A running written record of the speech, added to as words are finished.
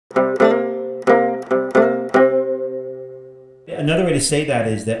Another way to say that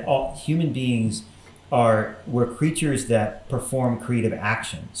is that all human beings were creatures that perform creative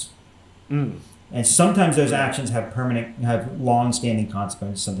actions. Mm. And sometimes those actions have long-standing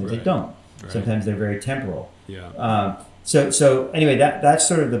consequences. Sometimes they don't. Right. Sometimes they're very temporal. Yeah. So anyway, that's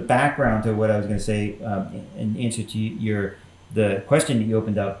sort of the background to what I was going to say in answer to the question that you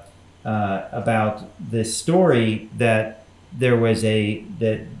opened up about this story that there was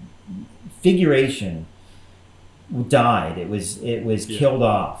that figuration died. It was killed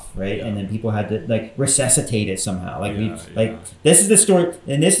off, right? Yeah. And then people had to like resuscitate it somehow. This is the story,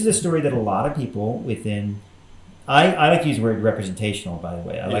 and this is a story that a lot of people within. I like to use the word representational, by the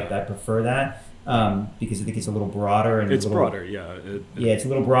way. I prefer that because I think it's a little broader and it's broader. Yeah. It's a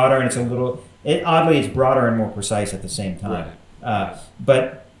little broader, and oddly it's broader and more precise at the same time. Right.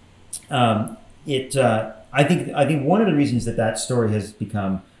 But I think one of the reasons that story has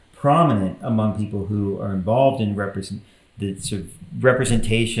become prominent among people who are involved in the sort of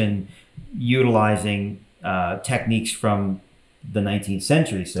representation, utilizing techniques from the 19th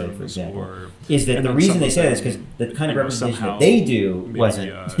century, so for example, is that the reason they say that is because the kind of representation that they do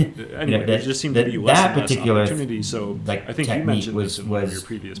wasn't. Anyway, there just seemed to be less and less opportunity. So I think you mentioned this in one of your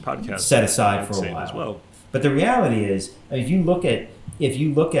previous podcasts. Set aside for a while. As well. But the reality is, if you look at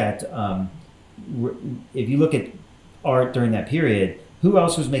art during that period, who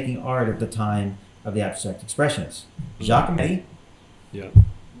else was making art at the time of the abstract expressionists? Jacques Remy,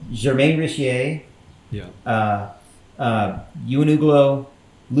 Germain Richier, Ewan Ugolo,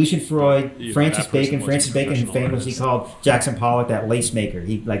 Lucian Freud, Francis Bacon, who famously called Jackson Pollock that lace maker.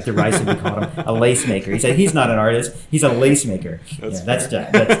 He derisively called him a lace maker. He said he's not an artist; he's a lace maker. That's the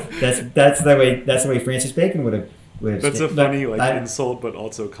way Francis Bacon would have. That's a funny insult, but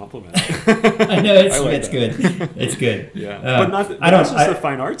also compliment. I know it's good. It's good. Yeah, but that's just the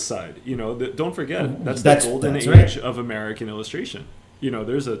fine arts side. Don't forget that's the golden age of American illustration.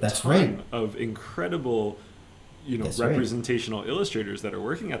 There's a ton of incredible, representational illustrators that are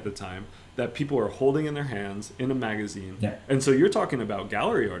working at the time that people are holding in their hands in a magazine. Yeah. And so you're talking about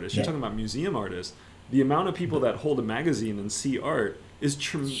gallery artists. You're talking about museum artists. The amount of people that hold a magazine and see art is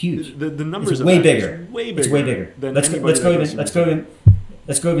huge. The numbers are way bigger. It's way bigger. Let's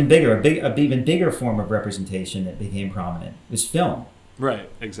go even bigger. A even bigger form of representation that became prominent was film. Right.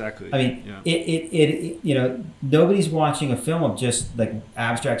 Exactly. I mean, nobody's watching a film of just like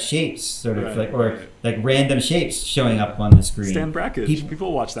abstract shapes, sort of like random shapes showing up on the screen. Stan Brakhage.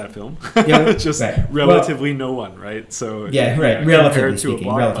 People watch that film. Just relatively no one, right? So compared to a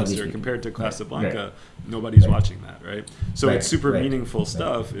blockbuster, compared to Casablanca, nobody's watching that, right? So it's super meaningful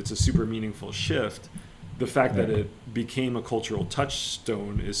stuff. It's a super meaningful shift. The fact that it became a cultural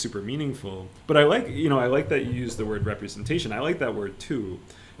touchstone is super meaningful. But I like that you use the word representation. I like that word too.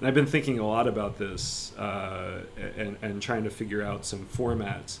 And I've been thinking a lot about this and trying to figure out some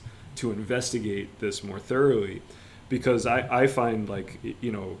formats to investigate this more thoroughly. Because I find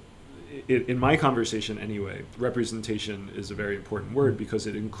in my conversation anyway, representation is a very important word because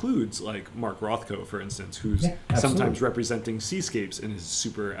it includes like Mark Rothko, for instance, who's sometimes representing seascapes in his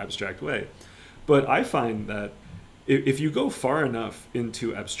super abstract way. But I find that if you go far enough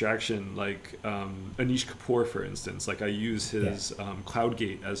into abstraction, like Anish Kapoor, for instance, like I use his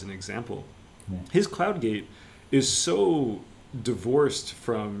Cloudgate as an example. Yeah. His Cloudgate is so divorced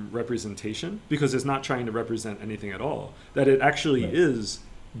from representation because it's not trying to represent anything at all, that it actually is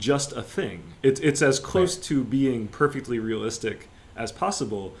just a thing. It's as close to being perfectly realistic as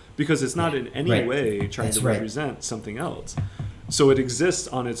possible because it's not in any way trying to represent something else. So it exists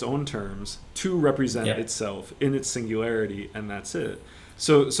on its own terms to represent itself in its singularity, and that's it.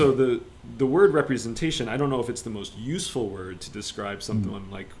 So the word representation, I don't know if it's the most useful word to describe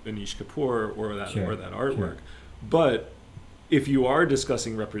someone like Anish Kapoor or that artwork, but if you are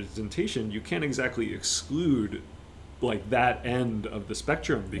discussing representation, you can't exactly exclude like that end of the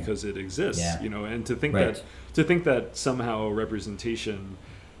spectrum because it exists, and to think that somehow representation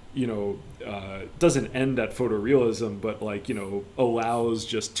doesn't end at photorealism, but allows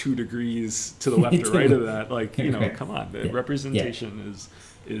just 2 degrees to the left or right of that. Come on, representation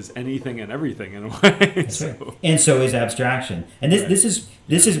is anything and everything in a way. And so is abstraction. And this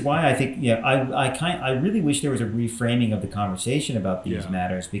is why I think I really wish there was a reframing of the conversation about these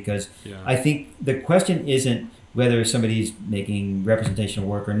matters, because I think the question isn't whether somebody's making representational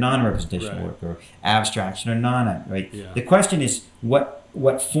work or non-representational work, or abstraction or non, right? Yeah. The question is what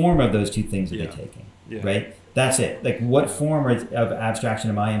form of those two things are they taking, right? That's it. Like what form of abstraction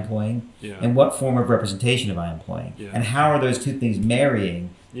am I employing, and what form of representation am I employing, and how are those two things marrying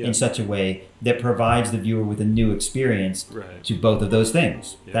in such a way that provides the viewer with a new experience to both of those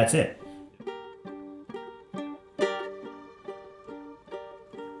things. That's it.